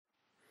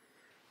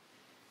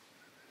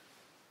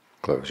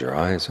Close your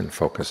eyes and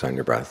focus on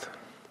your breath.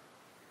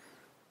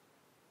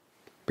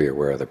 Be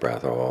aware of the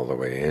breath all the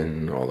way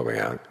in, all the way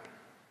out.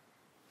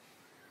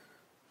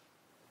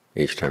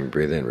 Each time you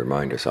breathe in,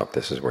 remind yourself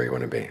this is where you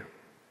want to be.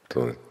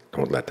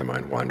 Don't let the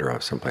mind wander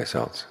off someplace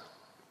else.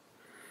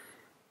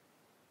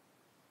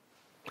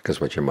 Because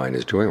what your mind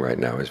is doing right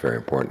now is very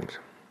important.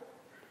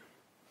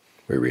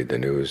 We read the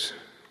news,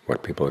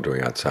 what people are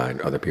doing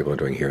outside, other people are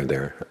doing here and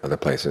there, other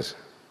places.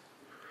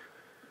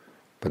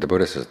 But the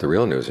Buddha says the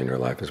real news in your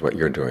life is what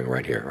you're doing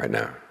right here, right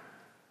now.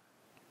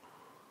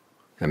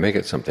 And make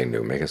it something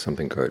new, make it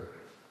something good.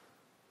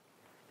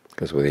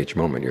 Because with each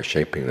moment you're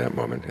shaping that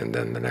moment, and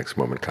then the next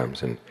moment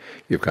comes and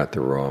you've got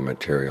the raw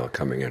material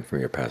coming in from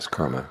your past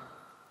karma.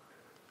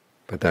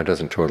 But that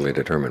doesn't totally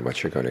determine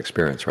what you're going to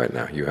experience right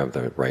now. You have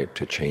the right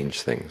to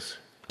change things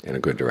in a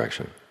good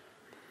direction.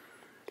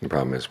 The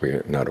problem is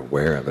we're not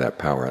aware of that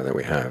power that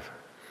we have.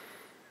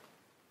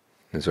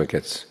 And so it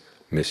gets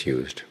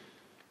misused.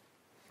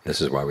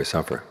 This is why we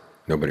suffer.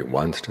 Nobody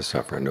wants to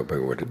suffer.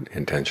 Nobody would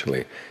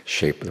intentionally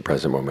shape the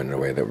present moment in a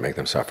way that would make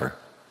them suffer.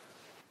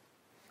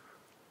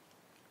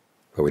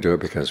 But we do it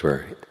because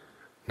we're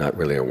not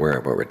really aware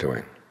of what we're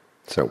doing.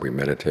 So we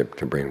meditate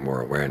to bring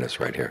more awareness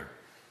right here.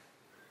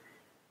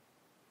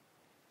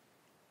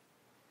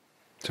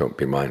 So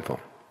be mindful.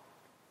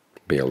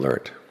 Be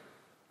alert.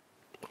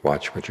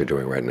 Watch what you're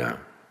doing right now.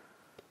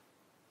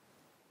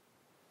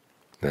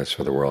 And as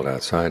for the world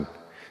outside,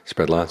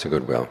 spread lots of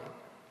goodwill.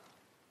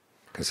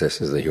 Because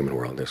this is the human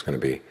world. There's going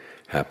to be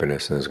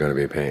happiness and there's going to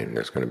be pain.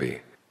 There's going to be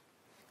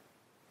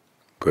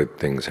good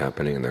things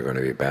happening and there are going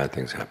to be bad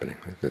things happening.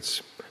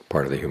 It's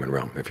part of the human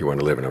realm. If you want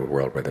to live in a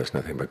world where there's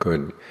nothing but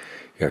good,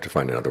 you have to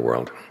find another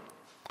world.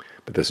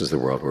 But this is the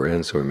world we're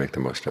in, so we make the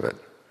most of it.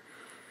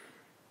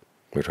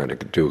 We try to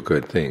do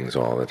good things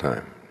all the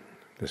time.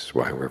 This is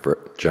why we're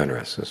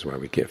generous. This is why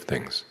we give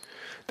things.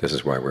 This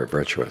is why we're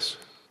virtuous.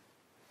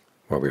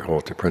 Why we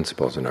hold to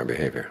principles in our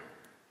behavior.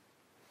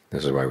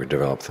 This is why we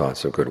develop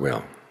thoughts of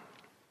goodwill.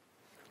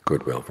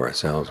 Goodwill for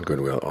ourselves,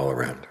 goodwill all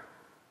around.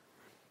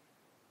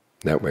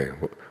 That way,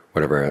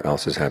 whatever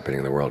else is happening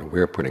in the world,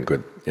 we're putting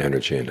good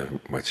energy into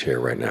what's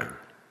here right now.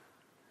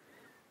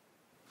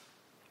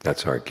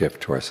 That's our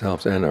gift to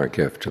ourselves and our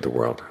gift to the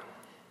world.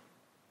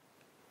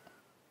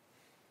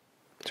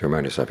 So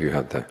remind yourself you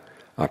have the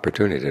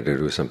opportunity to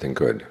do something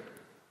good,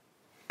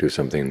 do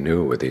something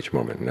new with each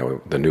moment.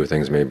 Now, the new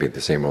things may be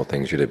the same old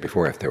things you did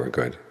before if they were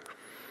good.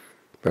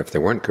 But if they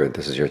weren't good,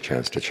 this is your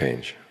chance to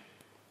change.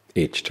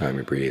 Each time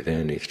you breathe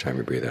in, each time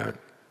you breathe out.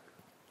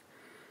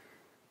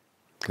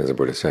 As the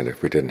Buddha said,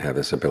 if we didn't have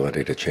this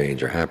ability to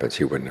change our habits,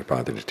 he wouldn't have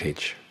bothered to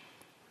teach.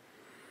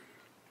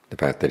 The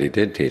fact that he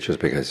did teach was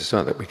because he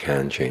saw that we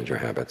can change our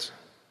habits.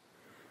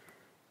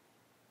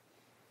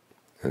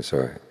 And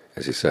so,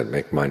 as he said,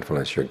 make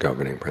mindfulness your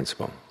governing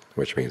principle,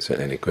 which means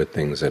that any good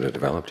things that are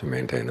developed, you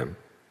maintain them.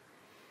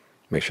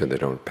 Make sure they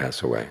don't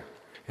pass away.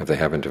 If they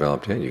haven't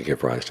developed yet, you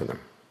give rise to them.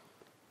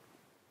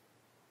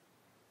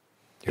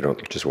 You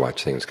don't just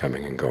watch things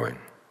coming and going.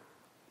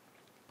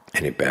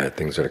 Any bad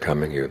things that are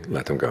coming, you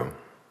let them go.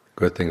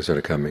 Good things that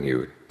are coming,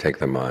 you take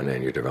them on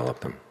and you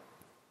develop them.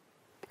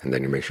 And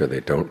then you make sure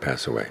they don't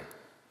pass away.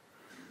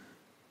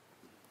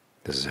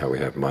 This is how we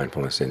have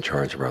mindfulness in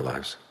charge of our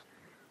lives.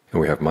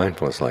 And we have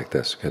mindfulness like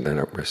this, and then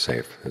we're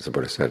safe. As the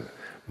Buddha said,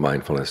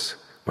 mindfulness,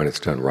 when it's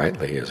done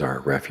rightly, is our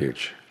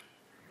refuge.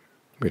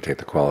 We take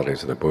the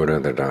qualities of the Buddha,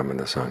 the Dhamma, and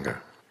the Sangha,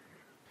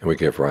 and we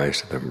give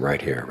rise to them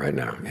right here, right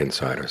now,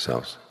 inside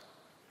ourselves.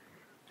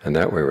 And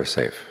that way we're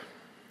safe.